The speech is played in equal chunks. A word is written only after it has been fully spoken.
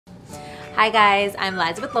Hi guys, I'm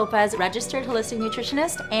LYZABETH LOPEZ, Registered Holistic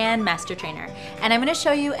Nutritionist and Master Trainer. And I'm gonna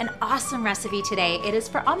show you an awesome recipe today. It is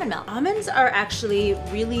for almond milk. Almonds are actually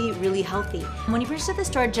really healthy. When you purchase at the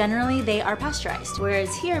store, generally they are pasteurized.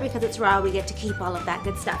 Whereas here, because it's raw, we get to keep all of that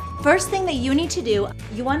good stuff. First thing that you need to do,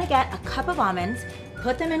 you wanna get a cup of almonds,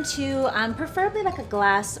 put them into preferably like a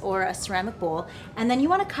glass or a ceramic bowl, and then you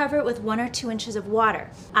want to cover it with 1 or 2 inches of water.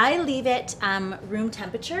 I leave it room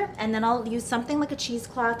temperature, and then I'll use something like a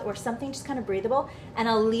cheesecloth or something just kind of breathable, and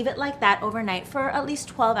I'll leave it like that overnight for at least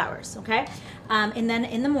 12 hours, okay? And then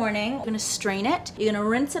in the morning, you're gonna strain it, you're gonna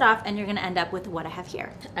rinse it off, and you're gonna end up with what I have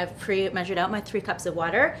here. I've pre-measured out my 3 cups of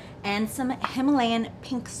water and some Himalayan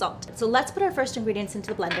pink salt. So let's put our first ingredients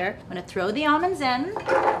into the blender. I'm gonna throw the almonds in.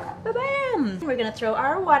 Ba-bam! We're gonna throw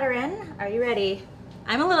our water in. Are you ready?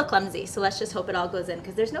 I'm a little clumsy, so let's just hope it all goes in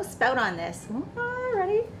because there's no spout on this.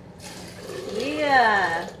 Ready?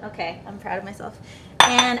 Yeah. Okay, I'm proud of myself.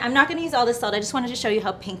 And I'm not gonna use all this salt. I just wanted to show you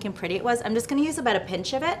how pink and pretty it was. I'm just gonna use about a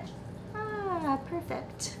pinch of it. Ah,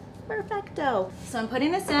 perfect. Perfecto. So I'm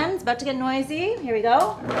putting this in. It's about to get noisy. Here we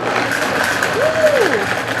go. Woo!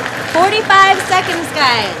 45 seconds,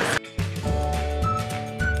 guys.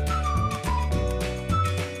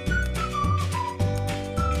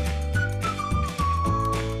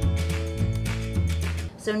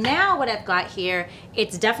 So now what I've got here,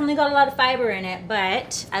 it's definitely got a lot of fiber in it,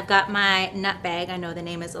 but I've got my nut bag. I know the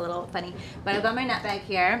name is a little funny, but I've got my nut bag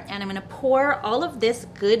here, and I'm gonna pour all of this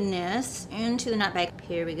goodness into the nut bag.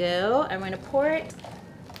 Here we go. I'm gonna pour it.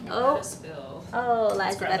 Oh,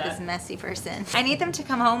 LYZABETH is a messy person. I need them to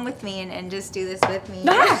come home with me and just do this with me.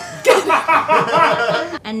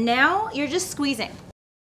 And now you're just squeezing.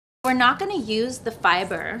 We're not going to use the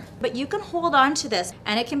fiber, but you can hold on to this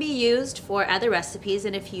and it can be used for other recipes,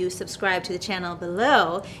 and if you subscribe to the channel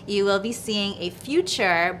below, you will be seeing a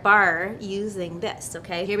future bar using this,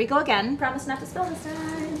 okay? Here we go again. Promise not to spill this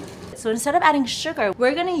time. So instead of adding sugar,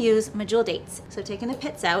 we're going to use medjool dates. So taking the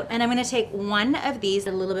pits out, and I'm going to take 1 of these,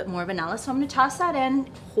 a little bit more vanilla, so I'm going to toss that in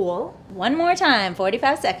whole. One more time,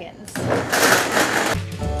 45 seconds.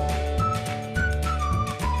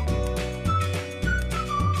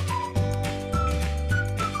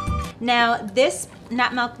 Now, this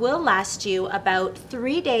nut milk will last you about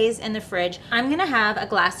 3 days in the fridge. I'm gonna have a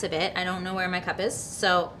glass of it. I don't know where my cup is,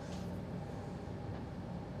 so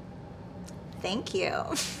thank you.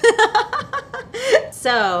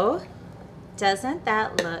 So, doesn't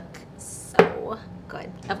that look so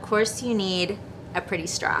good? Of course, you need a pretty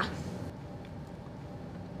straw.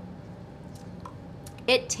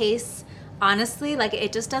 It tastes, honestly, like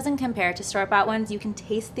it just doesn't compare to store-bought ones. You can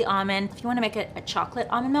taste the almond. If you want to make it a chocolate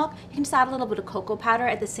almond milk, you can just add a little bit of cocoa powder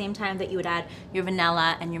at the same time that you would add your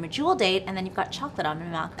vanilla and your medjool date, and then you've got chocolate almond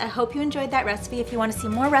milk. I hope you enjoyed that recipe. If you want to see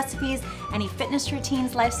more recipes, any fitness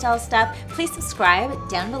routines, lifestyle stuff, please subscribe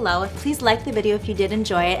down below. Please like the video if you did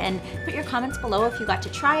enjoy it, and put your comments below if you got to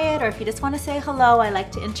try it, or if you just want to say hello. I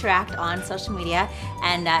like to interact on social media,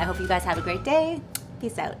 and I hope you guys have a great day.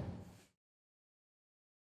 Peace out.